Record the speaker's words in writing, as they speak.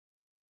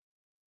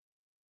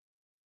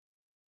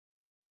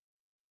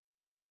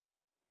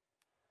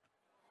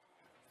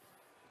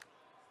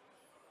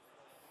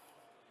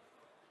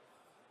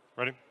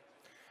Ready?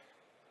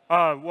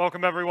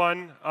 Welcome,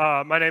 everyone.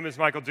 My name is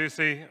Michael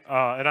Ducy,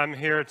 and I'm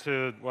here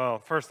to, well,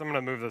 first I'm going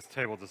to move this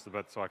table just a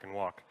bit so I can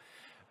walk.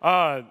 So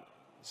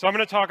I'm going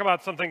to talk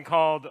about something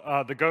called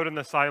the goat in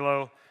the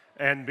silo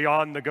and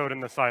beyond the goat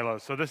in the silo.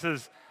 So this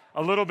is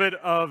a little bit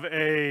of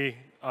a,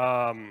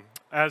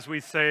 as we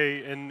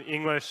say in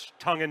English,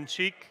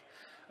 tongue-in-cheek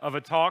of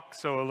a talk.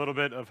 So a little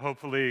bit of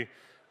hopefully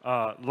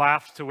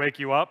laughs to wake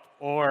you up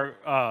or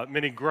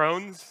many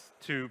groans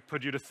to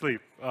put you to sleep.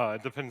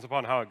 It depends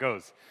upon how it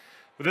goes.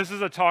 But this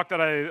is a talk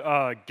that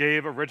I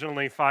gave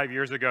originally 5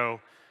 years ago,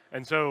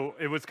 and so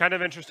it was kind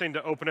of interesting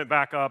to open it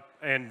back up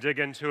and dig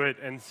into it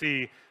and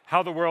see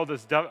how the world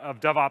of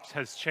DevOps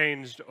has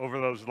changed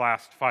over those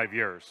last 5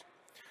 years.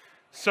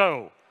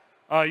 So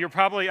you're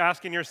probably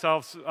asking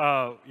yourselves,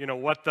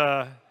 what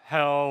the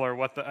hell or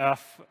what the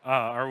F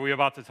are we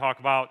about to talk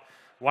about?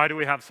 Why do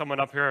we have someone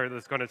up here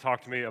that's going to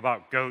talk to me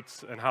about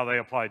goats and how they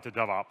apply to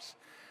DevOps?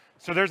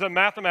 So there's a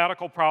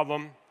mathematical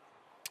problem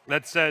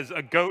that says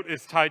a goat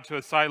is tied to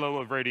a silo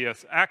of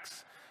radius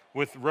x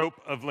with rope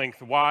of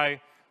length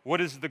y.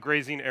 What is the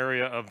grazing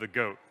area of the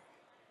goat?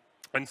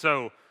 And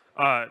so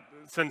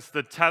since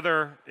the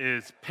tether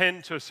is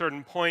pinned to a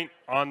certain point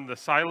on the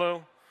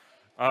silo,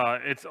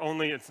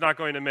 it's not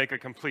going to make a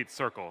complete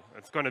circle.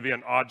 It's going to be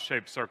an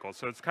odd-shaped circle.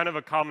 So it's kind of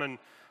a common,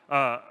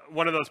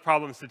 one of those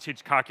problems to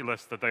teach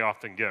calculus that they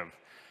often give.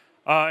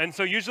 And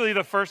so usually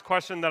the first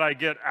question that I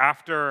get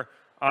after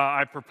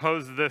I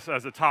propose this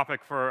as a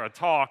topic for a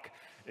talk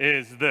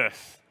is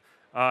this: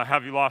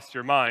 have you lost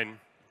your mind?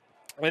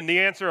 And the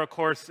answer, of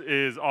course,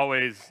 is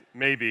always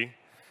maybe.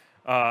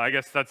 I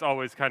guess that's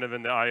always kind of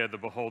in the eye of the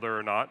beholder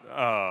or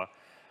not.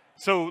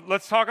 So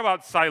let's talk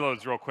about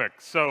silos real quick.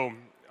 So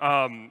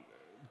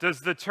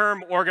does the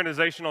term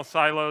organizational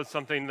silos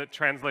something that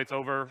translates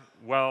over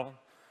well?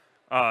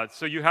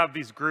 So you have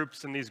these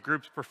groups, and these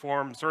groups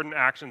perform certain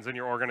actions in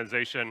your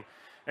organization.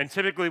 And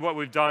typically what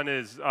we've done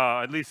is,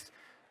 at least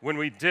when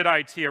we did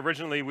IT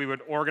originally, we would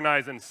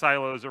organize in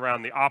silos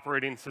around the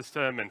operating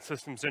system and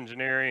systems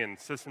engineering and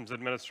systems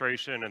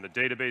administration and the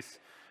database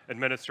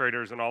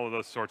administrators and all of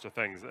those sorts of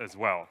things as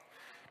well.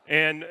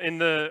 And in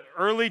the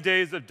early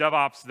days of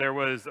DevOps, there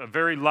was a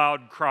very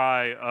loud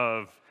cry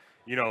of,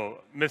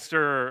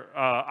 Mr.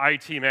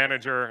 IT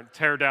manager,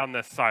 tear down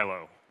this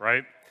silo,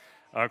 right?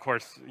 Of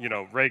course,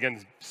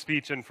 Reagan's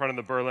speech in front of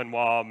the Berlin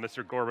Wall,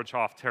 Mr.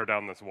 Gorbachev, tear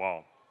down this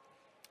wall.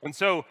 And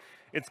so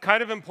it's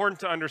kind of important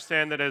to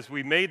understand that as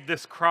we made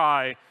this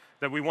cry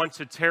that we want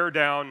to tear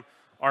down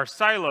our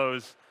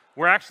silos,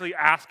 we're actually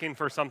asking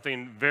for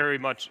something very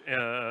much,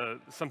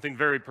 something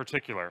very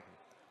particular.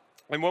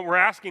 And what we're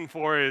asking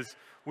for is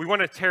we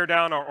want to tear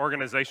down our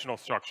organizational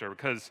structure,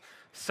 because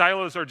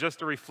silos are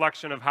just a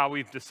reflection of how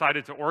we've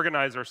decided to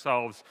organize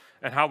ourselves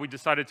and how we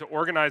decided to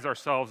organize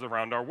ourselves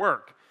around our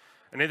work.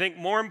 And I think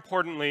more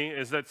importantly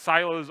is that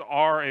silos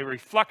are a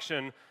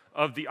reflection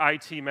of the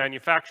IT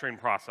manufacturing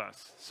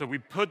process. So we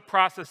put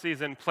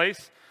processes in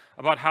place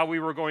about how we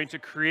were going to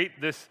create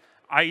this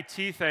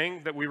IT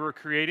thing that we were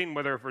creating,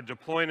 whether if we're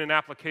deploying an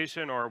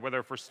application or whether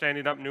if we're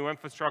standing up new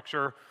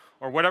infrastructure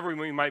or whatever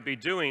we might be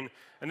doing.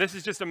 And this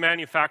is just a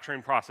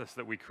manufacturing process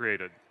that we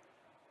created.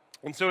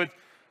 And so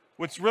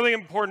what's really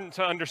important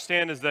to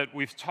understand is that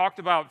we've talked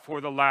about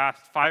for the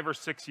last 5 or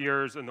 6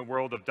 years in the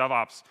world of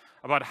DevOps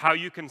about how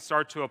you can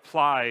start to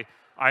apply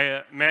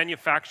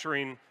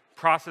manufacturing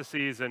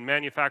processes and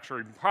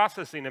manufacturing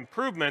processing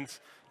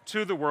improvements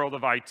to the world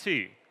of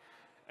IT.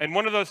 And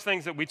one of those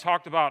things that we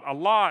talked about a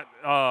lot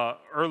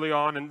early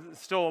on, and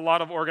still a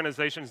lot of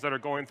organizations that are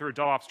going through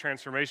DevOps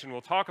transformation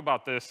will talk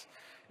about this,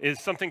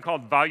 is something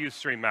called value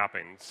stream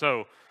mapping.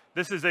 So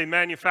this is a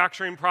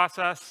manufacturing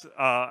process.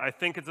 I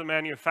think it's a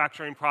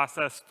manufacturing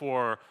process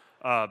for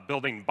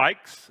building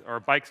bikes or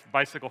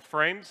bicycle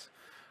frames.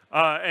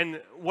 And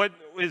what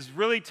is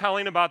really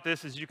telling about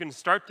this is you can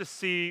start to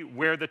see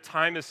where the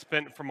time is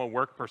spent from a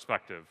work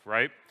perspective,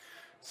 right?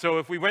 So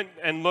if we went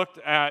and looked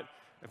at,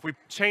 if we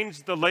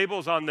changed the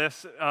labels on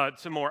this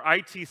to more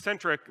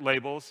IT-centric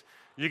labels,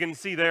 you can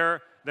see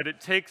there that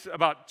it takes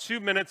about 2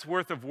 minutes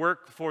worth of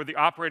work for the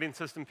operating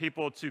system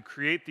people to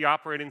create the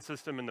operating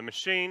system in the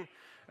machine.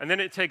 And then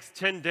it takes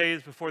 10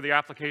 days before the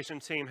application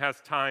team has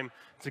time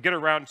to get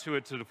around to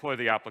it to deploy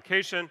the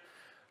application.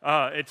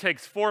 It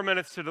takes 4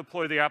 minutes to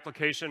deploy the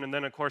application, and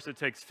then, of course, it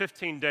takes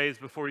 15 days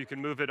before you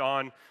can move it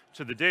on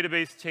to the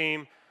database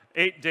team,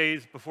 8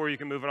 days before you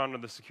can move it on to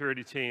the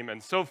security team,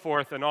 and so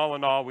forth. And all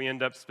in all, we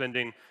end up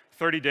spending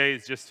 30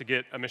 days just to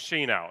get a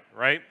machine out,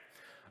 right?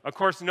 Of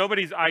course,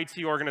 nobody's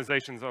IT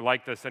organizations are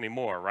like this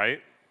anymore,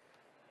 right?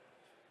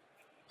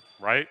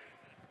 Right?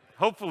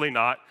 Hopefully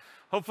not.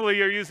 Hopefully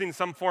you're using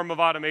some form of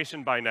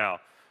automation by now.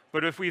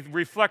 But if we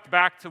reflect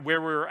back to where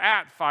we were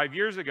at 5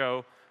 years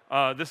ago,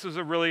 this was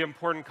a really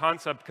important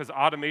concept because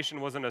automation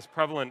wasn't as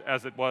prevalent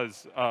as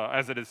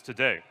it is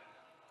today.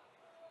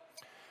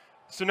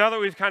 So now that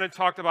we've kind of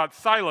talked about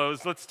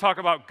silos, let's talk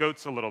about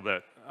goats a little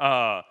bit.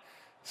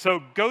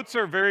 So goats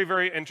are very,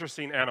 very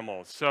interesting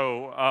animals.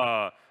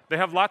 So they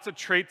have lots of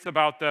traits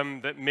about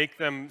them that make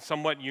them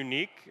somewhat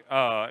unique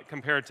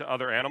compared to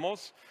other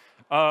animals.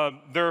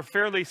 They're a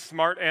fairly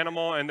smart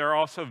animal, and they're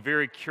also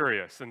very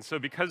curious. And so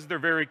because they're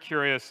very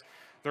curious,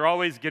 they're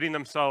always getting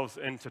themselves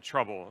into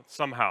trouble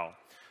somehow.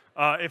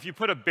 If you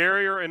put a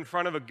barrier in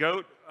front of a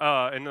goat,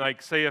 and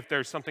like say if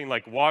there's something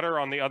like water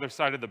on the other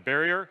side of the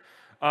barrier,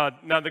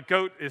 now the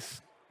goat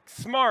is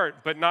smart,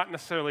 but not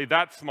necessarily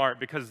that smart,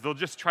 because they'll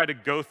just try to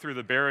go through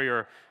the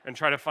barrier and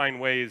try to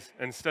find ways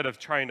instead of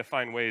trying to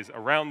find ways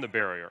around the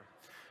barrier.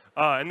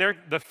 And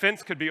the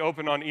fence could be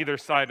open on either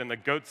side, and the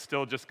goat's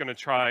still just going to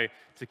try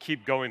to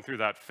keep going through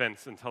that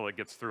fence until it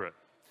gets through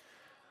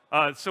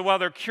it. So while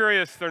they're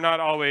curious, they're not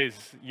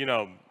always,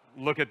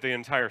 look at the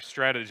entire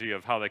strategy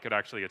of how they could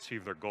actually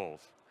achieve their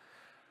goals.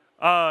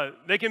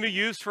 They can be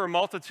used for a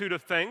multitude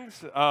of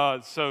things.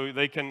 So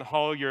they can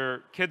haul your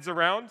kids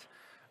around.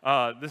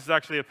 This is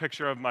actually a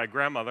picture of my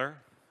grandmother.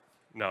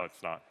 No,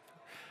 it's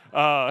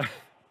not.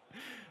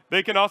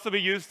 They can also be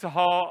used to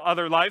haul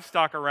other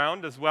livestock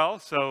around as well.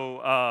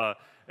 So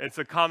it's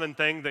a common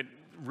thing that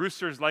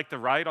roosters like to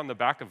ride on the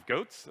back of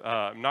goats.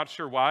 I'm not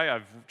sure why.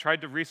 I've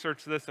tried to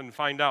research this and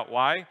find out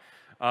why.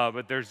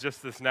 But there's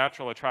just this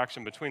natural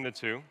attraction between the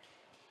two.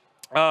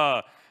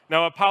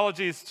 Now,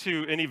 apologies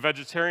to any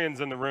vegetarians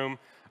in the room,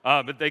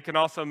 but they can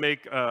also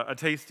make a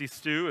tasty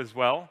stew as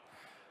well.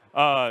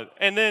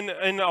 And then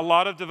in a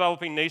lot of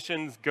developing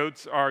nations,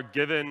 goats are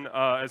given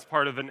as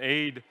part of an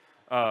aid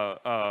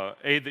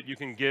that you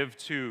can give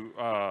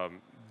to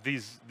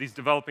these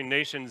developing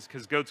nations,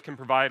 because goats can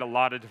provide a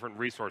lot of different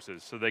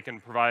resources. So they can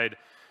provide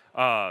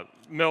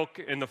milk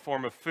in the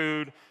form of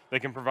food. They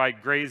can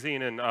provide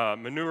grazing and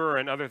manure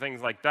and other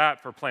things like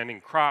that for planting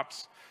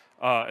crops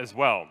as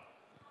well.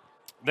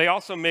 They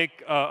also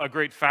make a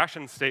great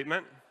fashion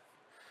statement.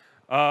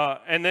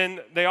 And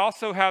then they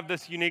also have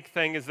this unique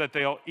thing, is that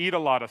they'll eat a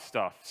lot of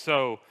stuff.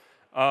 So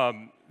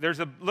there's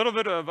a little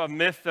bit of a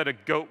myth that a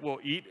goat will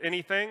eat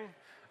anything,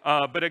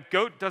 but a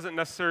goat isn't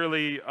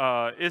necessarily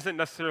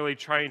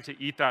trying to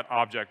eat that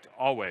object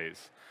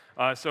always.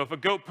 So if a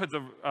goat puts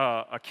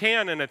a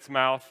can in its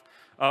mouth,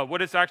 what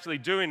it's actually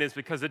doing is,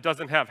 because it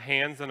doesn't have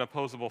hands and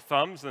opposable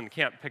thumbs and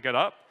can't pick it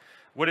up,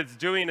 what it's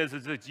doing is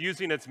it's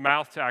using its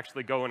mouth to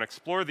actually go and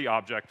explore the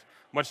object,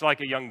 much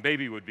like a young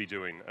baby would be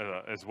doing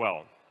as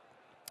well.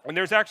 And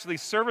there's actually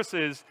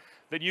services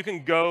that you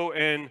can go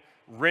and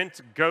rent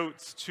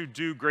goats to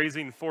do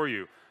grazing for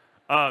you.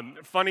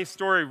 Funny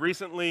story,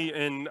 recently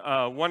in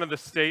one of the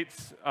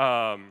states,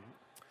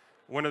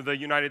 one of the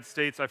United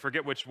States, I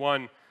forget which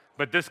one,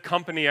 but this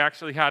company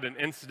actually had an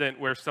incident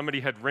where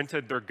somebody had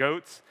rented their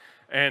goats,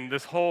 and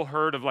this whole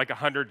herd of like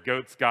 100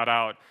 goats got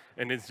out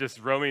and is just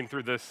roaming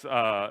through this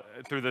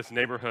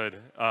neighborhood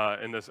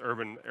in this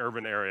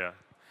urban area.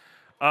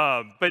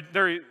 But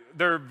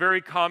they're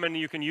very common.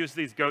 You can use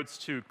these goats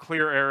to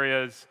clear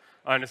areas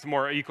in a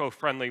more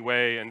eco-friendly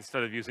way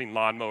instead of using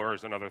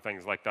lawnmowers and other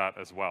things like that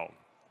as well.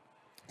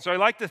 So I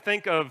like to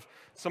think of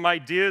some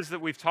ideas that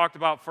we've talked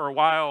about for a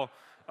while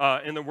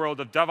in the world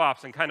of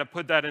DevOps and kind of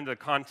put that into the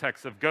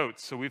context of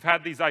goats. So we've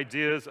had these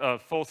ideas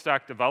of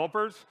full-stack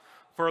developers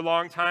for a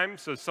long time.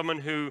 So someone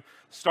who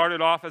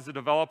started off as a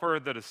developer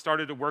that has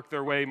started to work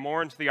their way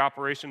more into the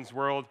operations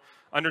world,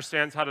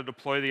 understands how to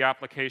deploy the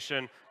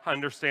application,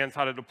 understands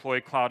how to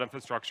deploy cloud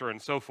infrastructure,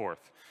 and so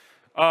forth.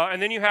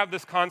 And then you have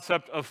this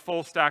concept of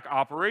full-stack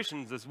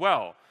operations as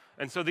well.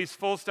 And so these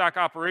full-stack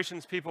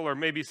operations people are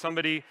maybe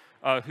somebody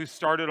who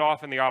started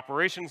off in the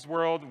operations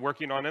world,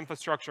 working on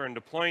infrastructure and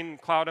deploying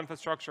cloud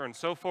infrastructure and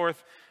so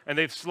forth, and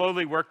they've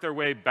slowly worked their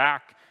way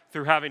back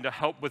through having to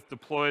help with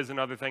deploys and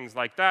other things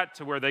like that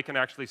to where they can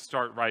actually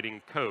start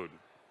writing code.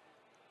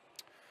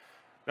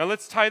 Now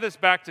let's tie this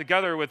back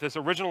together with this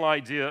original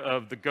idea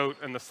of the goat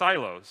and the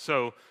silo.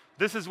 So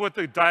this is what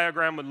the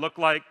diagram would look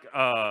like.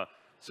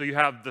 So you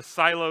have the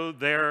silo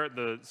there,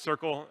 the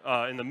circle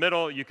in the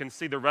middle. You can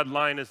see the red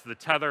line is the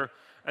tether.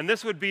 And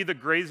this would be the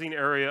grazing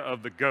area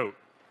of the goat.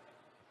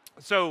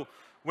 So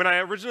when I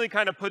originally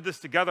kind of put this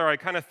together, I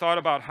kind of thought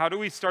about how do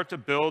we start to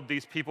build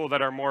these people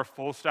that are more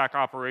full-stack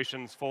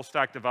operations,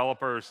 full-stack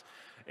developers,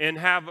 and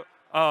have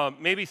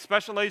maybe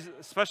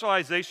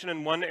specialization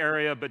in one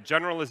area, but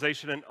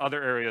generalization in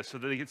other areas so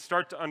that they can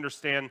start to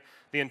understand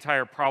the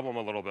entire problem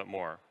a little bit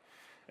more.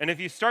 And if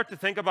you start to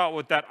think about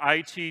what that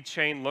IT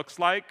chain looks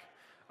like,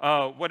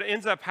 what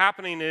ends up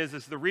happening is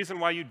the reason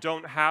why you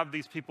don't have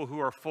these people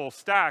who are full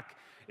stack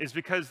is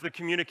because the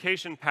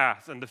communication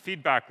paths and the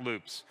feedback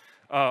loops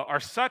are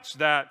such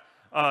that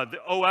the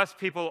OS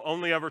people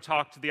only ever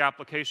talk to the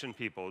application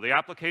people. The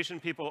application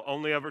people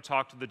only ever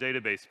talk to the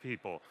database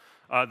people.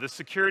 The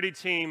security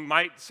team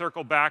might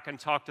circle back and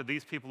talk to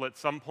these people at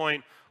some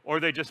point, or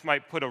they just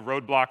might put a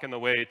roadblock in the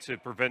way to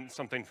prevent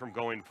something from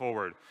going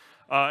forward.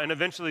 And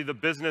eventually the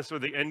business or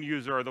the end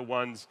user are the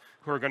ones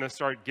who are going to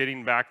start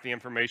getting back the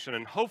information,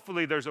 and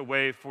hopefully there's a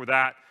way for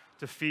that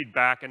to feed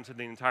back into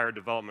the entire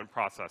development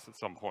process at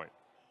some point.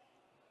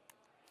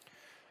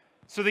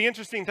 So the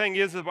interesting thing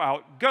is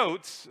about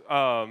goats,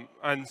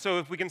 and so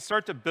if we can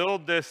start to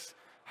build this,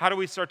 how do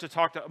we start to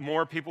talk to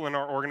more people in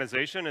our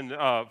organization? And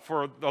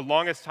for the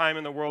longest time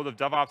in the world of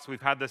DevOps,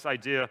 we've had this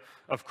idea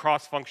of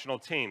cross-functional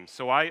teams.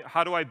 So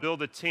how do I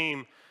build a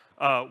team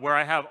where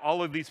I have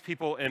all of these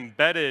people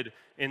embedded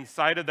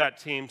inside of that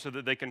team so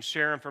that they can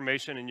share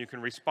information and you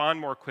can respond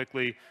more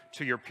quickly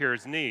to your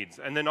peers' needs.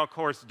 And then, of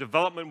course,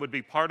 development would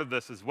be part of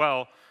this as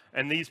well,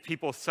 and these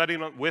people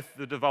setting up with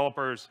the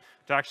developers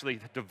to actually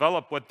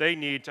develop what they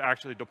need to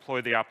actually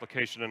deploy the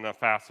application in a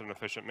fast and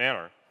efficient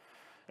manner.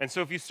 And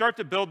so if you start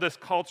to build this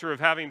culture of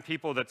having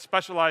people that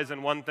specialize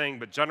in one thing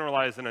but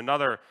generalize in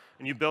another,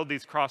 and you build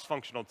these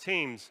cross-functional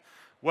teams,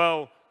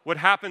 well, what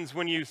happens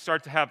when you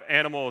start to have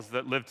animals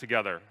that live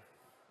together?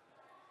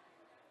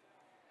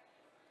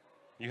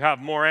 You have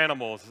more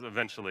animals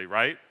eventually,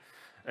 right?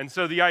 And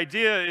so the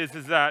idea is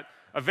that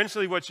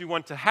eventually what you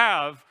want to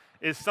have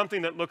is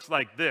something that looks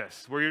like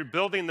this, where you're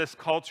building this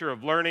culture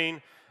of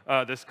learning,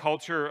 this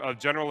culture of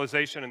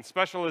generalization and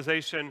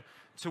specialization,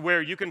 to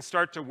where you can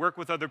start to work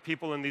with other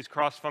people in these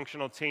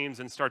cross-functional teams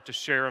and start to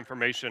share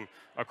information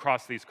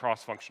across these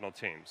cross-functional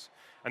teams.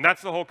 And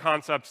that's the whole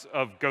concept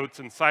of goats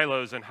and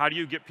silos, and how do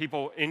you get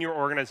people in your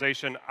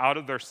organization out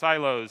of their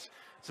silos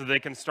so they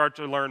can start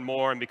to learn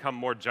more and become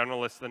more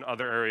generalists in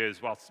other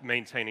areas while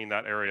maintaining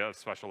that area of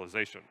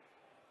specialization.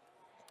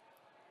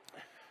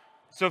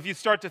 So if you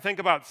start to think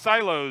about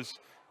silos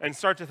and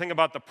start to think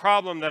about the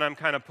problem that I'm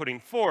kind of putting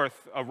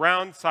forth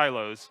around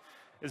silos,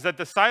 is that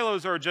the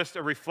silos are just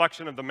a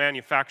reflection of the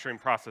manufacturing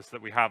process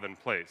that we have in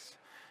place.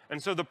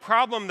 And so the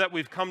problem that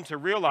we've come to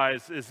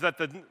realize is that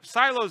the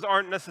silos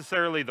aren't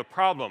necessarily the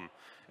problem.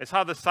 It's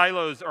how the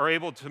silos are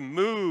able to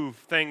move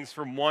things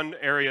from one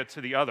area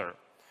to the other.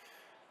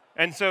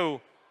 And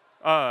so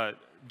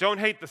don't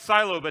hate the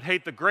silo, but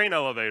hate the grain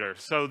elevator.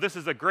 So this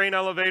is a grain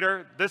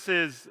elevator. This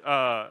is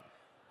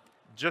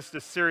just a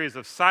series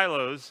of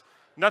silos.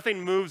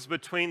 Nothing moves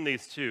between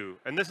these two.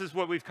 And this is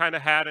what we've kind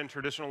of had in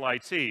traditional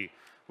IT.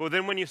 Well,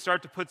 then when you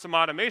start to put some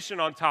automation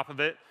on top of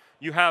it,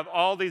 you have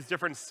all these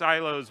different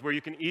silos where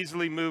you can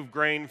easily move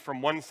grain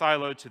from one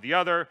silo to the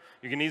other.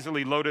 You can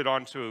easily load it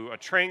onto a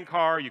train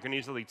car. You can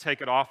easily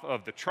take it off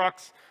of the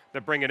trucks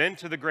that bring it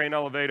into the grain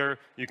elevator.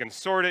 You can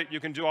sort it. You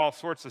can do all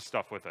sorts of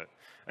stuff with it.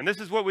 And this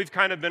is what we've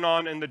kind of been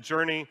on in the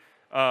journey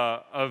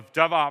of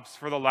DevOps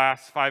for the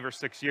last 5 or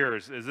 6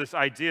 years, is this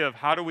idea of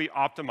how do we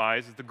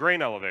optimize the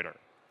grain elevator.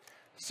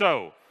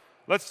 So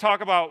let's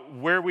talk about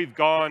where we've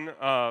gone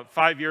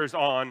 5 years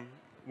on,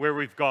 where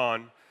we've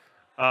gone.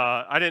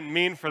 I didn't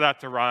mean for that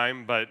to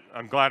rhyme, but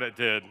I'm glad it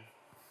did.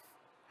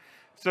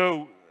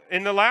 So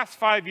in the last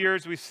 5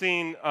 years, we've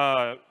seen 2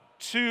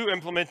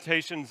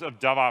 implementations of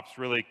DevOps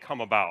really come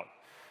about.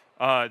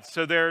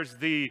 So there's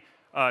the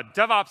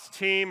DevOps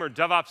team or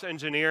DevOps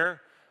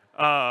engineer,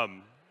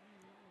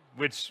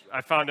 which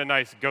I found a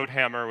nice goat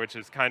hammer, which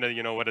is kind of,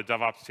 you know, what a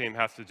DevOps team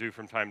has to do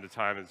from time to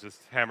time, is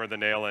just hammer the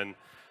nail in.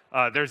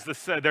 There's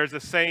a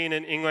saying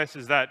in English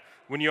is that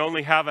when you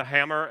only have a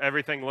hammer,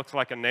 everything looks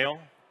like a nail.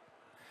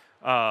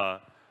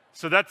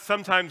 So that's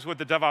sometimes what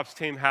the DevOps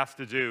team has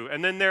to do.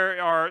 And then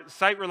there are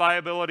site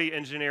reliability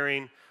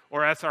engineering,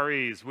 or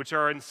SREs, which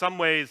are in some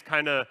ways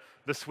kind of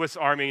the Swiss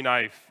Army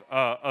knife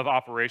of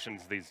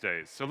operations these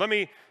days. So let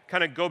me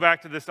kind of go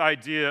back to this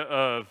idea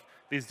of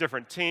these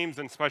different teams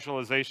and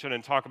specialization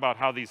and talk about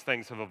how these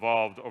things have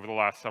evolved over the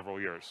last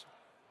several years.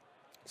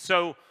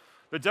 So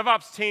the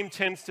DevOps team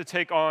tends to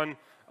take on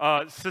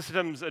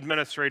systems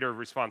administrator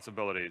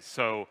responsibilities.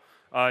 So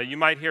you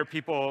might hear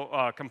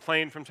people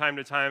complain from time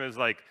to time is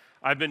like,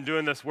 I've been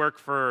doing this work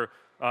for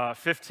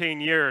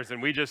 15 years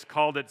and we just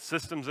called it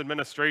systems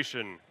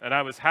administration and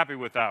I was happy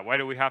with that. Why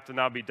do we have to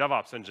now be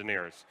DevOps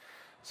engineers?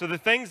 So the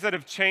things that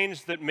have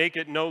changed that make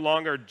it no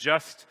longer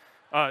just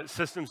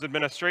systems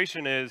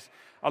administration is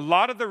a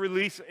lot of the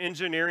release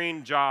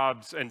engineering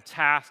jobs and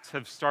tasks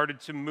have started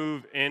to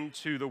move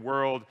into the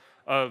world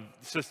of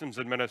systems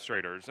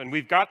administrators. And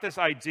we've got this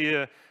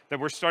idea that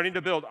we're starting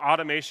to build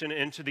automation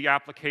into the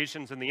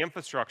applications and the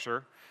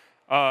infrastructure.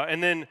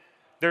 And then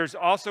there's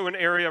also an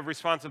area of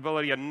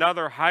responsibility,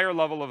 another higher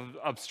level of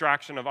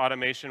abstraction of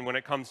automation when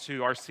it comes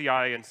to our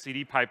CI and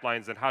CD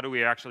pipelines and how do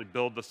we actually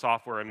build the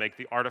software and make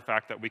the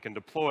artifact that we can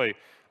deploy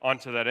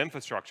onto that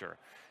infrastructure.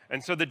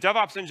 And so the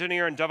DevOps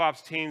engineer and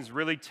DevOps teams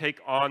really take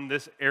on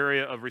this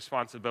area of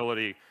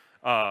responsibility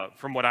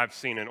from what I've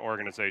seen in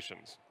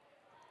organizations.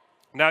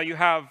 Now you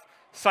have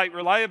site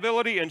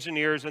reliability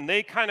engineers, and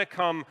they kind of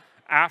come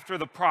after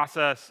the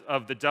process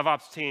of the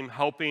DevOps team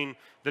helping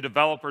the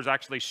developers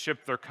actually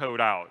ship their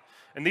code out.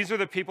 And these are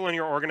the people in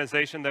your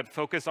organization that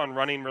focus on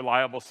running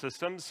reliable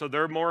systems, so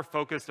they're more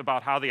focused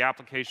about how the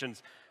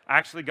application's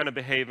actually going to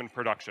behave in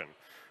production.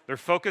 They're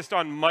focused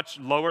on much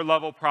lower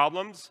level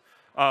problems,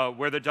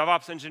 where the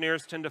DevOps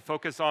engineers tend to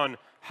focus on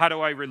how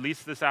do I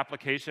release this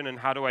application and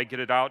how do I get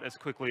it out as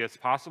quickly as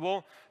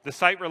possible. The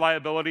site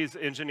reliability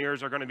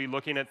engineers are going to be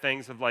looking at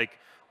things of like,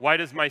 why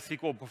does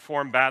MySQL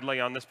perform badly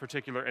on this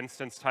particular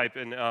instance type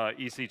in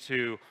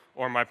EC2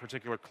 or my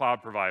particular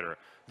cloud provider?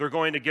 They're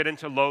going to get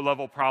into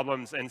low-level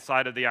problems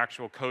inside of the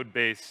actual code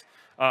base,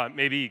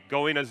 maybe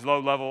going as low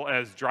level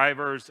as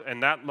drivers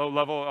and that low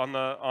level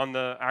on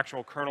the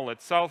actual kernel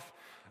itself,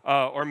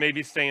 or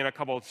maybe staying a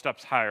couple of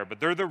steps higher.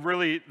 But they're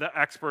really the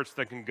experts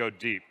that can go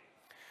deep.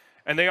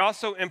 And they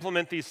also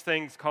implement these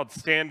things called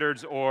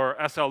standards or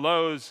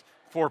SLOs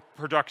for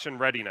production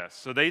readiness.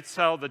 So they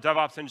tell the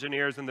DevOps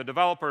engineers and the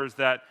developers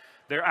that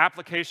their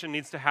application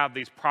needs to have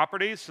these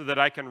properties so that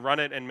I can run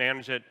it and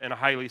manage it in a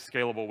highly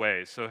scalable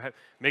way. So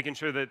making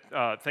sure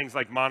that things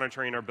like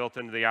monitoring are built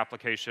into the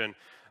application,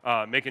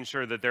 making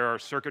sure that there are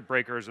circuit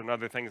breakers and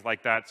other things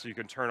like that so you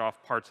can turn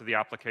off parts of the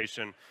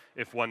application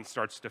if one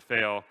starts to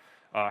fail.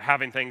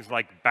 Having things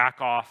like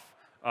back off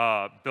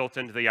built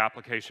into the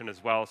application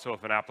as well, so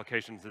if an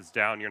application is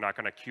down, you're not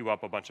going to queue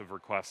up a bunch of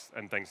requests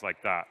and things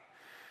like that.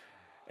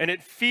 And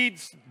it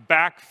feeds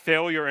back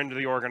failure into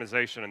the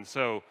organization. And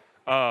so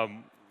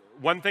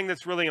one thing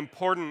that's really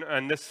important,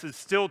 and this is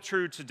still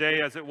true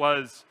today as it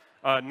was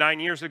 9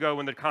 years ago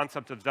when the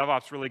concept of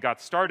DevOps really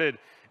got started,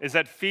 is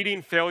that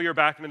feeding failure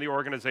back into the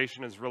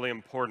organization is really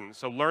important.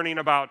 So learning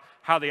about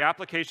how the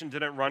application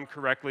didn't run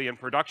correctly in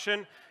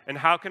production, and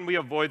how can we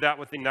avoid that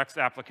with the next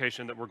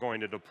application that we're going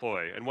to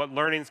deploy, and what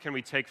learnings can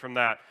we take from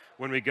that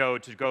when we go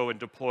and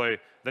deploy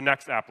the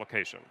next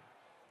application.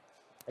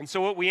 And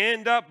so what we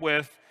end up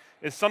with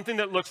is something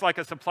that looks like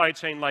a supply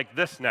chain like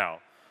this now.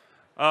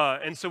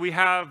 And so we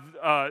have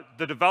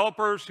the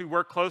developers who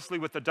work closely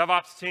with the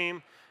DevOps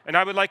team. And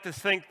I would like to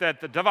think that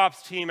the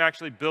DevOps team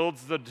actually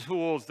builds the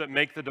tools that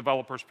make the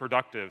developers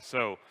productive.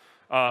 So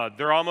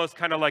they're almost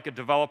kind of like a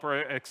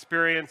developer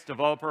experience,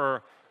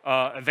 developer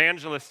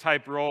evangelist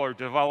type role or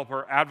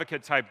developer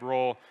advocate type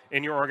role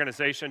in your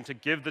organization to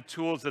give the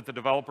tools that the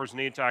developers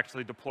need to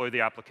actually deploy the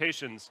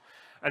applications.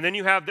 And then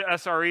you have the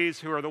SREs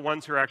who are the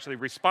ones who are actually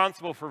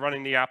responsible for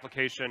running the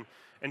application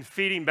and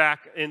feeding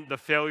back in the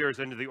failures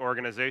into the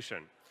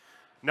organization.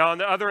 Now, on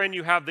the other end,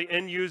 you have the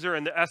end user,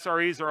 and the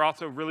SREs are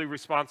also really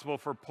responsible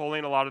for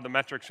pulling a lot of the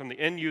metrics from the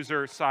end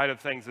user side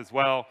of things as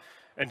well,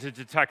 and to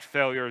detect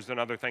failures and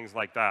other things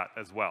like that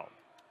as well.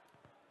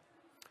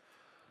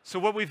 So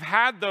what we've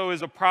had, though,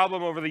 is a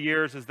problem over the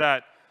years is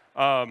that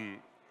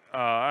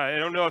I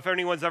don't know if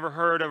anyone's ever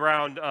heard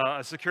around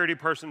a security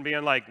person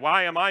being like,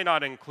 why am I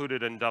not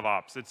included in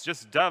DevOps? It's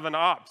just Dev and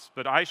Ops,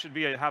 but I should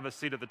have a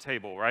seat at the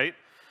table, right?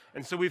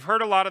 And so we've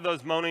heard a lot of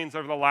those moanings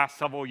over the last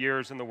several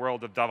years in the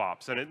world of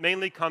DevOps, and it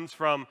mainly comes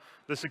from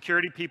the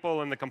security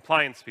people and the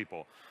compliance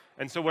people.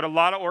 And so what a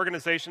lot of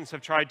organizations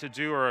have tried to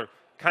do, or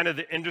kind of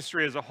the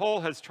industry as a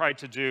whole has tried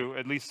to do,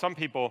 at least some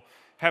people,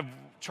 have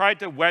tried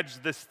to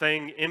wedge this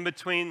thing in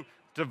between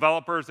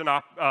developers and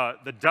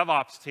the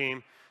DevOps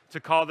team to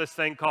call this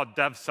thing called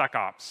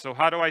DevSecOps. So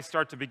how do I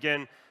start to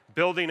begin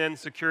building in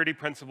security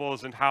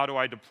principles, and how do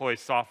I deploy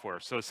software?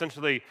 So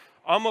essentially,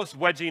 almost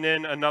wedging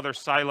in another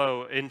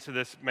silo into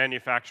this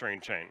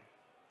manufacturing chain.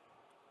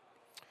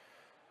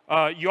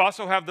 You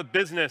also have the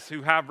business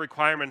who have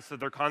requirements that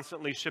they're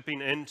constantly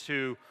shipping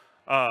into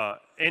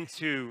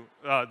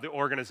the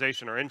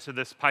organization, or into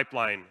this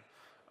pipeline,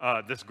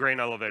 this grain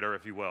elevator,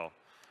 if you will.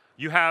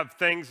 You have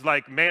things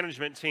like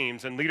management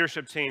teams and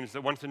leadership teams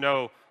that want to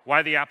know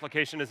why the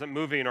application isn't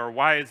moving, or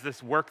why is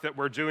this work that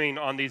we're doing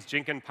on these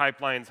Jenkins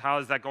pipelines, how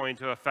is that going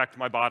to affect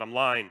my bottom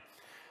line?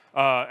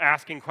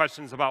 Asking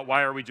questions about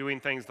why are we doing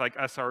things like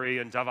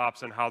SRE and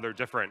DevOps and how they're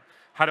different.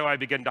 How do I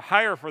begin to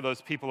hire for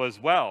those people as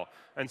well?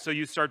 And so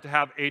you start to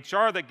have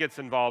HR that gets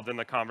involved in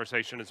the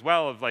conversation as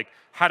well, of like,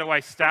 how do I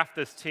staff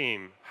this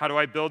team? How do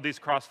I build these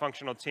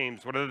cross-functional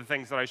teams? What are the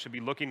things that I should be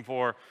looking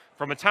for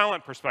from a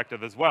talent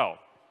perspective as well?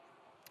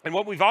 And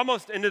what we've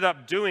almost ended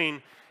up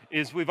doing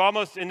is we've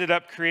almost ended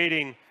up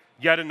creating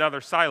yet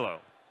another silo,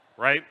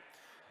 right?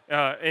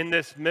 In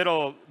this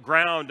middle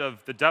ground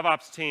of the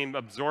DevOps team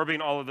absorbing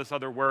all of this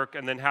other work,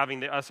 and then having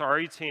the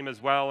SRE team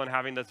as well, and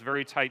having this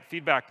very tight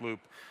feedback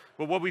loop.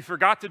 But what we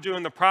forgot to do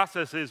in the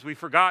process is we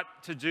forgot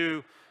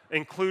to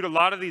include a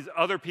lot of these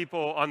other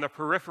people on the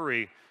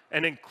periphery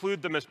and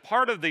include them as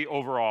part of the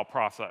overall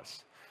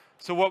process.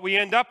 So what we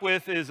end up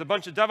with is a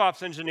bunch of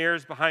DevOps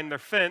engineers behind their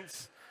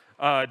fence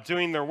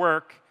doing their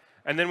work,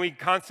 and then we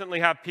constantly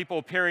have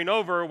people peering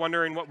over,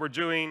 wondering what we're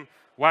doing,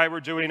 why we're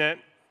doing it.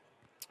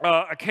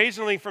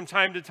 Occasionally, from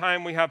time to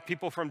time, we have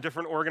people from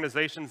different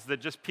organizations that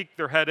just peek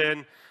their head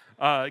in,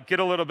 get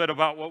a little bit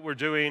about what we're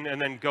doing,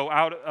 and then go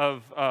out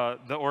of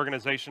the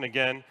organization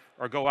again,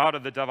 or go out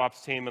of the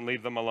DevOps team and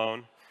leave them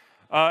alone.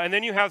 And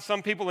then you have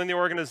some people in the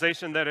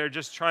organization that are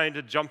just trying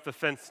to jump the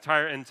fence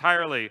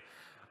entirely.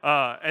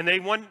 And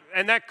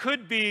that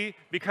could be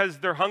because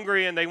they're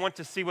hungry and they want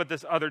to see what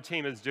this other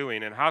team is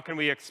doing, and how can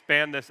we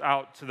expand this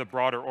out to the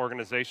broader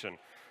organization.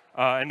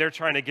 And they're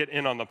trying to get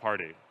in on the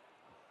party.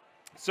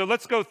 So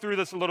let's go through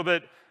this a little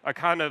bit,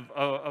 kind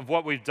of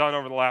what we've done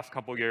over the last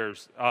couple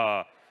years,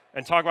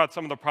 and talk about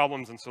some of the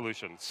problems and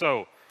solutions.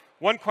 So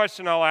one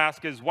question I'll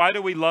ask is, why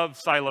do we love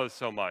silos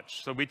so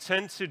much? So we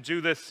tend to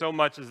do this so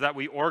much is that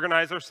we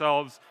organize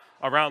ourselves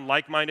around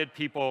like-minded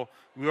people.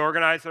 We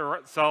organize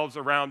ourselves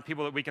around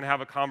people that we can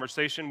have a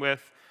conversation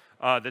with,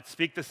 that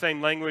speak the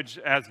same language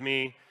as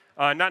me,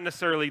 not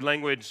necessarily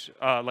language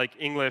like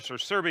English or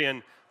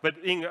Serbian, but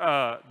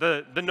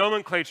the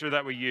nomenclature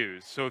that we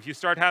use. So if you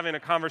start having a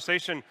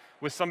conversation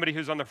with somebody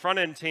who's on the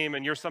front-end team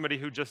and you're somebody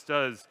who just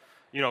does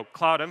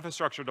cloud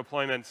infrastructure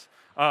deployments,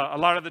 a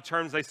lot of the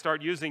terms they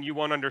start using you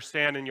won't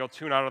understand and you'll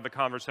tune out of the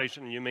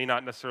conversation and you may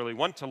not necessarily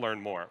want to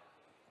learn more.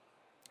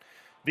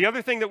 The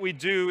other thing that we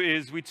do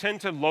is we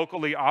tend to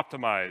locally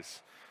optimize.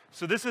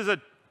 So this is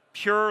a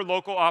pure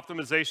local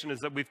optimization, is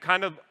that we've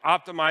kind of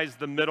optimized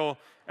the middle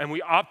and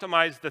we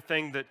optimize the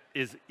thing that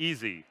is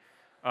easy.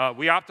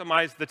 We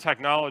optimize the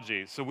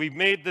technology. So we've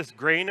made this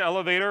grain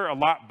elevator a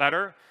lot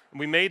better. And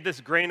we made this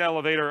grain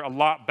elevator a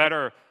lot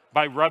better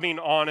by rubbing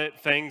on it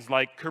things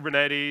like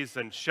Kubernetes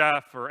and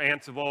Chef or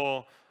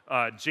Ansible,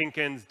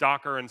 Jenkins,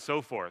 Docker, and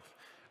so forth.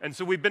 And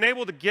so we've been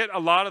able to get a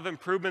lot of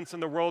improvements in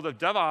the world of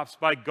DevOps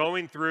by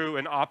going through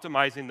and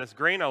optimizing this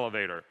grain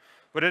elevator.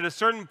 But at a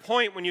certain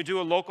point, when you do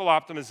a local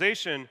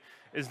optimization,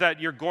 is that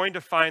you're going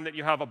to find that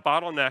you have a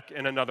bottleneck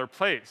in another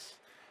place.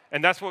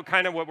 And that's what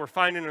we're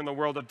finding in the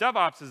world of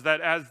DevOps, is that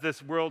as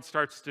this world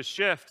starts to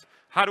shift,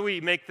 how do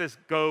we make this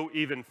go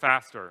even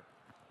faster?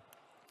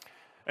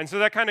 And so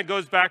that kind of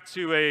goes back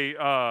to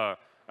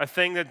a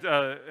thing that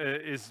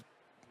is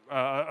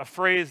a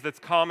phrase that's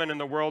common in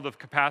the world of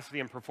capacity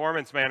and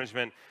performance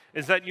management,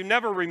 is that you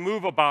never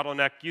remove a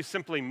bottleneck, you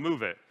simply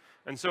move it.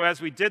 And so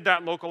as we did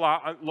that local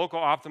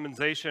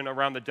optimization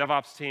around the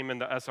DevOps team and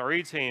the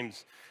SRE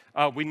teams,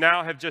 we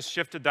now have just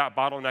shifted that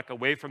bottleneck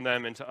away from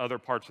them into other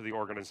parts of the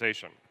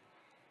organization.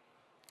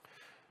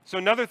 So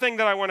another thing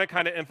that I want to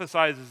kind of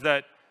emphasize is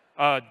that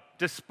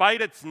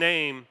despite its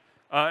name,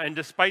 and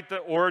despite the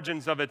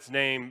origins of its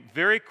name,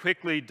 very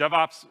quickly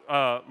DevOps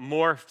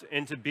morphed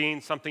into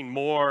being something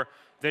more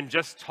than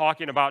just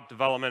talking about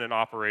development and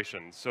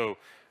operations. So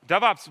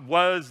DevOps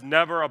was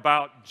never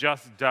about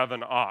just dev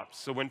and ops.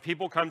 So when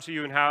people come to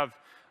you and have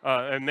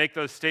and make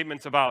those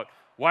statements about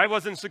why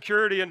wasn't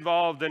security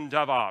involved in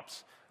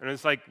DevOps, and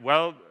it's like,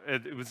 well,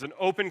 it was an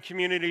open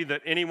community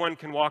that anyone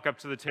can walk up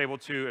to the table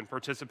to and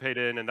participate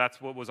in, and that's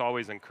what was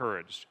always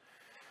encouraged.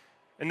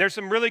 And there's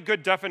some really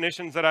good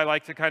definitions that I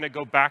like to kind of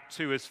go back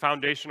to as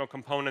foundational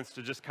components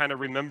to just kind of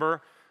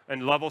remember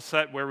and level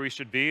set where we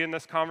should be in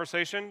this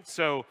conversation.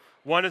 So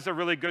one is a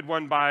really good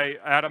one by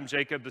Adam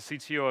Jacob, the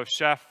CTO of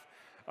Chef.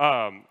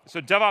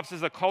 So DevOps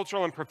is a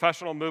cultural and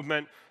professional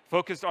movement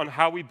focused on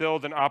how we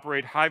build and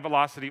operate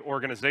high-velocity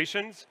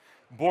organizations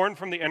born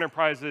from the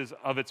enterprises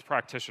of its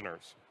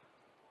practitioners.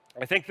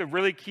 I think the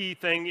really key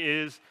thing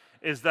is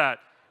that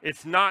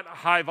it's not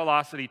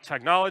high-velocity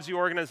technology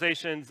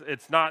organizations,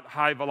 it's not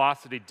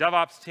high-velocity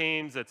DevOps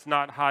teams, it's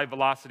not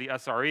high-velocity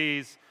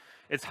SREs,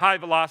 it's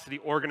high-velocity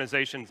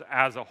organizations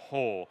as a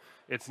whole.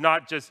 It's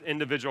not just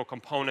individual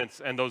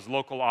components and those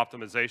local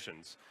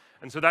optimizations.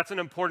 And so that's an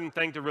important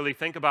thing to really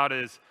think about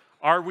is,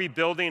 are we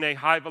building a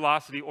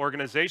high-velocity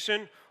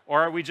organization,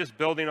 or are we just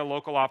building a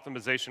local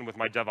optimization with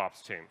my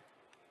DevOps team?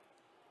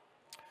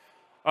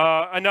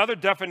 Another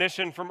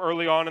definition from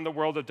early on in the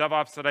world of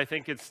DevOps that I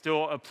think is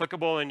still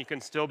applicable and you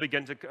can still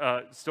begin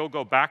to still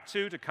go back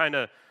to kind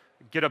of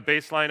get a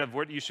baseline of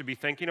what you should be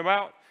thinking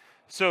about.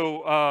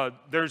 So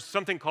there's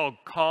something called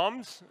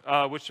comms,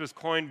 which was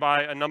coined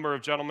by a number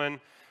of gentlemen,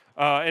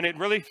 and it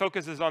really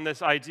focuses on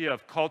this idea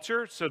of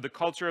culture. So the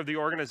culture of the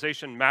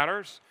organization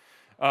matters.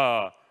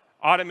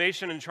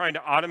 Automation and trying to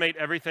automate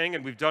everything,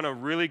 and we've done a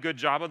really good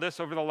job of this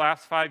over the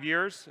last 5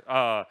 years.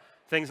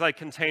 Things like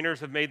containers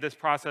have made this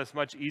process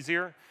much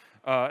easier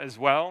as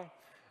well.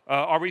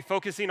 Are we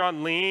focusing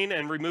on lean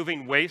and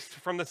removing waste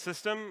from the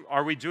system?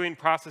 Are we doing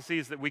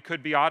processes that we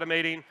could be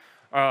automating?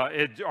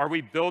 Are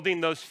we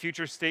building those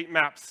future state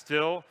maps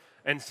still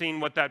and seeing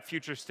what that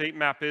future state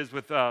map is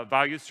with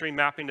value stream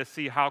mapping to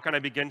see how can I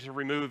begin to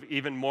remove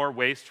even more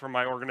waste from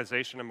my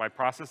organization and my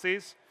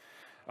processes?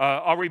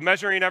 Are we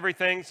measuring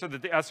everything so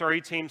that the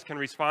SRE teams can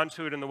respond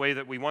to it in the way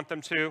that we want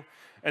them to?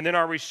 And then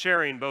are we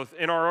sharing both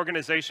in our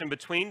organization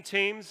between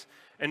teams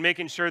and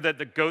making sure that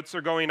the goats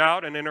are going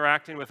out and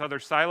interacting with other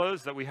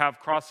silos, that we have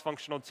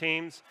cross-functional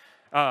teams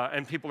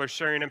and people are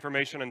sharing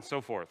information and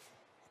so forth.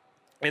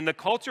 And the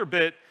culture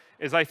bit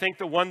is, I think,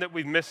 the one that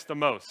we've missed the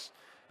most.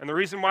 And the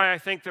reason why I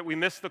think that we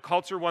missed the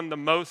culture one the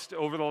most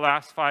over the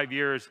last 5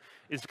 years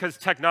is because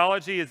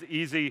technology is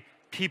easy,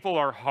 people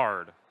are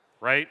hard,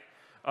 right?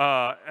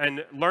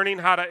 And learning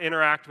how to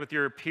interact with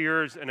your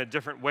peers in a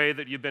different way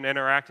that you've been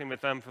interacting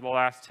with them for the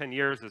last 10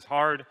 years is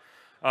hard.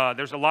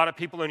 There's a lot of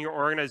people in your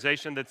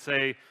organization that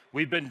say,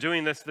 we've been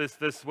doing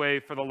this way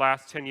for the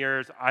last 10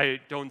 years. I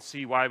don't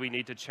see why we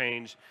need to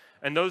change.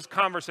 And those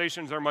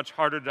conversations are much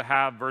harder to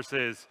have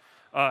versus,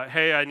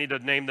 hey, I need to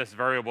name this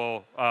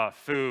variable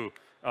foo,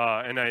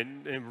 and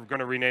we're going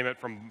to rename it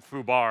from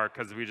foo bar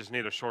because we just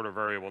need a shorter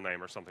variable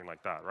name or something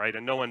like that, right?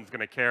 And no one's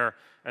going to care,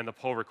 and the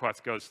pull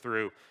request goes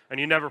through. And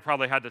you never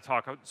probably had to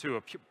talk to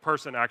a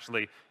person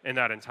actually in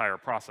that entire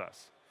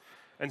process.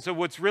 And so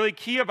what's really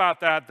key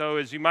about that, though,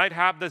 is you might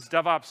have this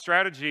DevOps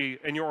strategy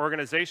in your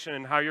organization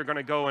and how you're going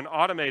to go and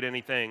automate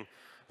anything.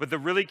 But the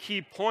really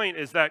key point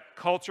is that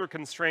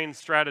culture-constrained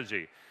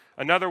strategy.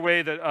 Another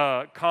way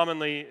that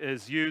commonly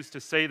is used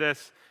to say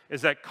this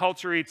is that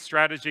culture eats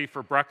strategy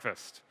for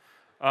breakfast.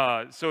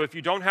 So if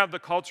you don't have the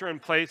culture in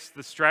place,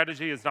 the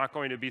strategy is not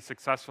going to be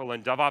successful.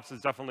 And DevOps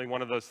is definitely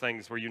one of those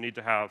things where you need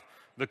to have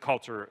the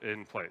culture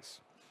in place.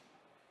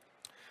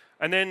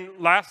 And then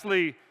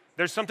lastly,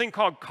 there's something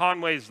called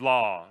Conway's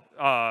Law.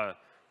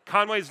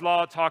 Conway's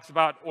Law talks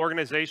about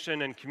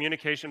organization and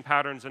communication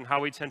patterns and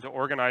how we tend to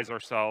organize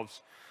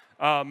ourselves.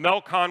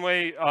 Mel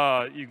Conway,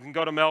 you can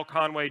go to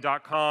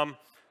melconway.com.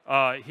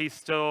 He's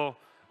still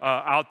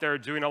out there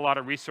doing a lot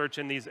of research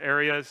in these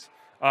areas.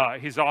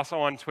 He's also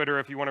on Twitter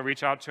if you want to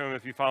reach out to him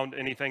if you found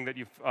anything that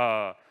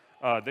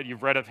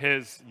you've read of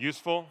his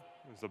useful.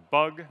 There's a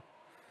bug.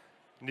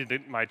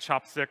 Need my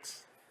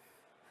chopsticks.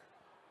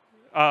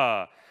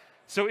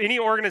 So any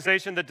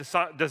organization that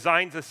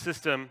designs a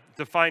system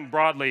defined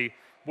broadly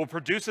will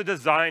produce a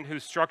design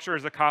whose structure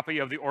is a copy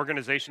of the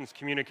organization's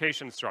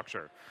communication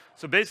structure.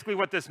 So basically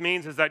what this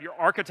means is that your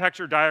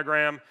architecture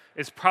diagram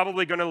is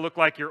probably going to look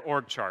like your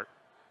org chart,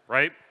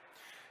 right?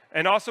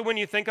 And also when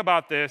you think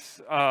about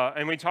this,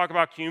 and we talk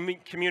about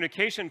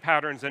communication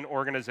patterns in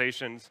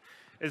organizations,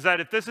 is that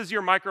if this is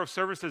your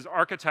microservices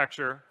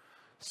architecture,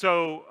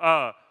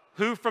 so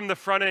who from the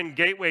front-end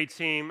gateway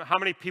team, how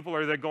many people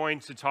are they going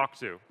to talk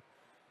to?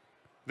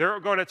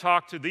 They're going to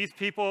talk to these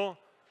people,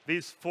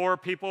 these 4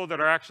 people that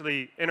are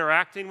actually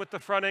interacting with the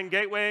front-end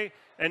gateway,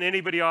 and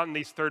anybody on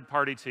these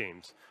third-party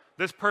teams.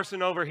 This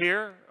person over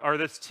here, or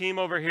this team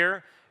over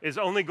here, is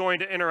only going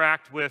to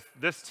interact with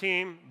this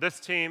team,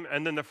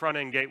 and then the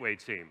front-end gateway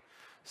team.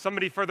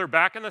 Somebody further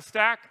back in the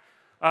stack,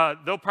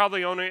 they'll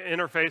probably only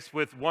interface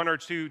with 1 or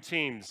 2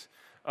 teams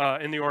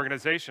in the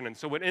organization. And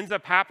so what ends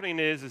up happening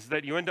is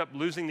that you end up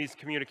losing these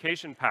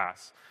communication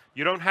paths.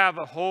 You don't have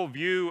a whole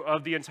view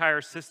of the entire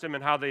system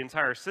and how the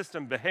entire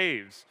system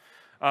behaves,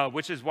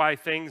 which is why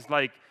things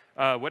like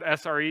what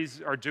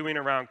SREs are doing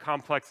around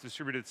complex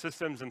distributed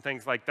systems and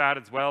things like that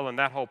as well, and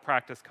that whole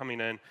practice coming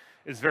in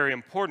is very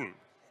important.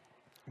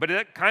 But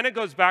it kind of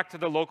goes back to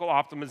the local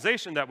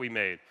optimization that we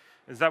made,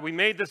 is that we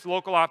made this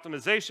local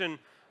optimization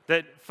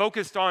that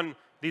focused on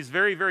these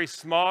very, very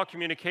small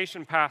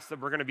communication paths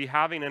that we're going to be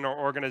having in our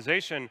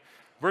organization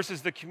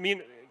versus the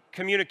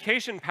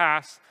communication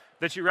paths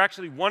that you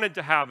actually wanted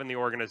to have in the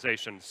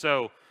organization.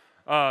 So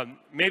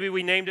maybe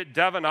we named it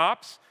Dev and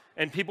Ops,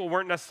 and people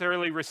weren't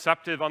necessarily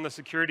receptive on the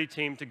security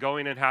team to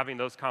going and having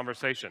those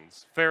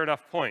conversations. Fair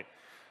enough point.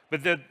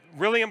 But the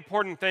really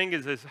important thing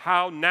is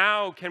how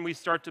now can we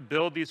start to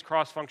build these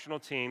cross-functional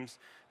teams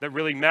that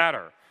really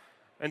matter.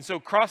 And so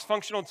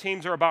cross-functional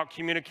teams are about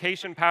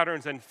communication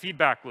patterns and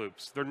feedback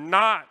loops. They're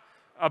not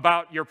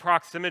about your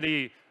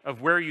proximity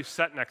of where you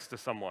sit next to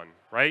someone,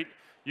 right?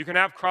 You can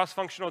have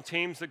cross-functional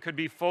teams that could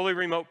be fully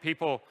remote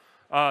people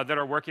that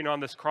are working on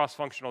this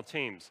cross-functional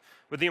teams.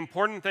 But the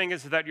important thing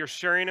is that you're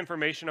sharing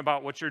information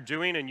about what you're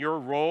doing and your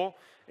role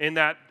in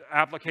that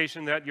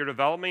application that you're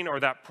developing or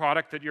that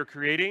product that you're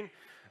creating.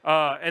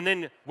 And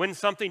then when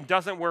something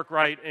doesn't work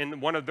right in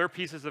one of their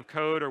pieces of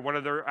code or one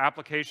of their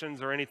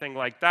applications or anything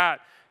like that,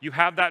 you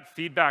have that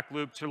feedback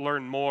loop to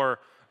learn more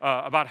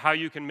about how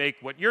you can make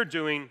what you're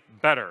doing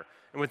better.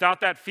 And without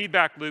that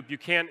feedback loop, you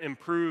can't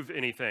improve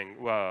anything.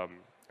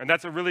 And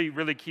that's a really,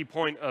 really key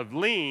point of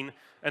lean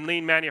and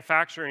lean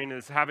manufacturing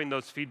is having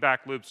those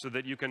feedback loops so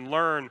that you can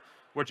learn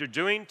what you're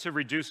doing to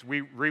reduce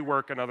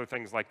rework and other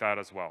things like that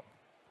as well.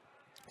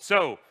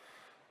 So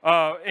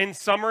in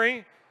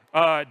summary,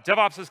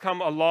 DevOps has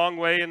come a long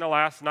way in the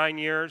last 9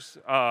 years,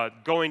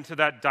 going to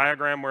that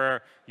diagram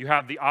where you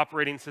have the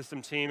operating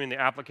system team and the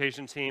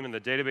application team and the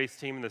database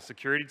team and the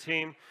security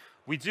team.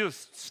 We do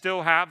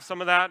still have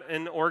some of that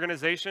in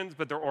organizations,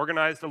 but they're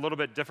organized a little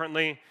bit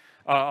differently.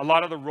 A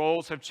lot of the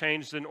roles have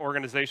changed in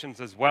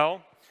organizations as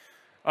well.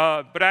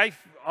 But I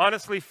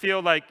honestly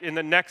feel like in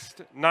the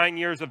next 9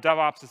 years of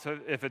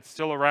DevOps, if it's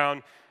still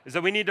around, is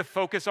that we need to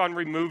focus on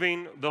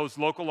removing those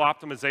local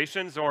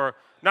optimizations, or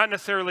not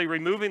necessarily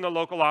removing the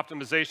local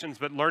optimizations,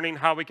 but learning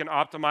how we can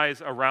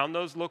optimize around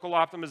those local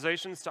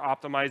optimizations to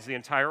optimize the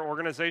entire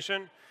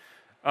organization.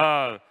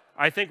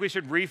 I think we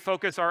should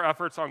refocus our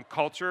efforts on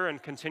culture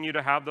and continue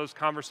to have those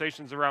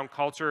conversations around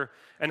culture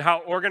and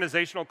how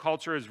organizational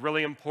culture is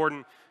really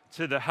important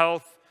to the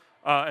health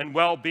and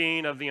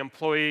well-being of the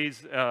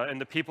employees and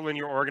the people in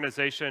your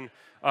organization,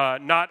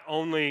 not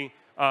only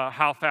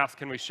how fast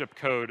can we ship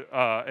code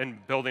in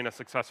building a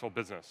successful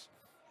business.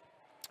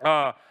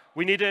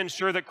 We need to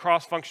ensure that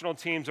cross-functional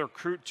teams are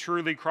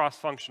truly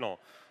cross-functional.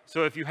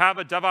 So if you have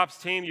a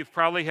DevOps team, you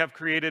probably have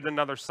created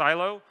another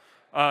silo.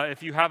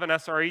 If you have an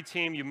SRE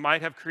team, you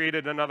might have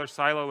created another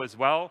silo as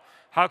well.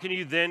 How can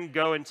you then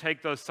go and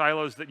take those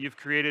silos that you've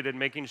created and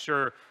making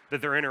sure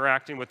that they're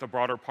interacting with the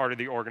broader part of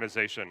the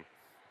organization?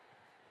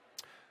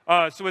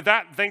 So with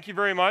that, thank you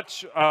very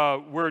much.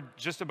 We're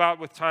just about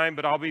with time,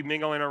 but I'll be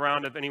mingling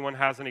around if anyone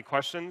has any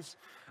questions.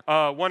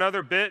 One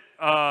other bit,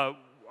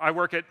 I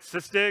work at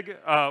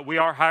Sysdig. We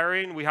are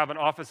hiring. We have an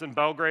office in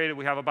Belgrade.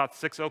 We have about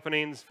 6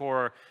 openings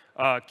for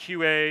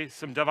QA,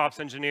 some DevOps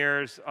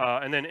engineers,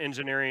 and then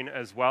engineering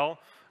as well.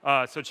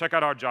 So check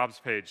out our jobs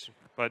page.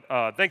 But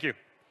thank you.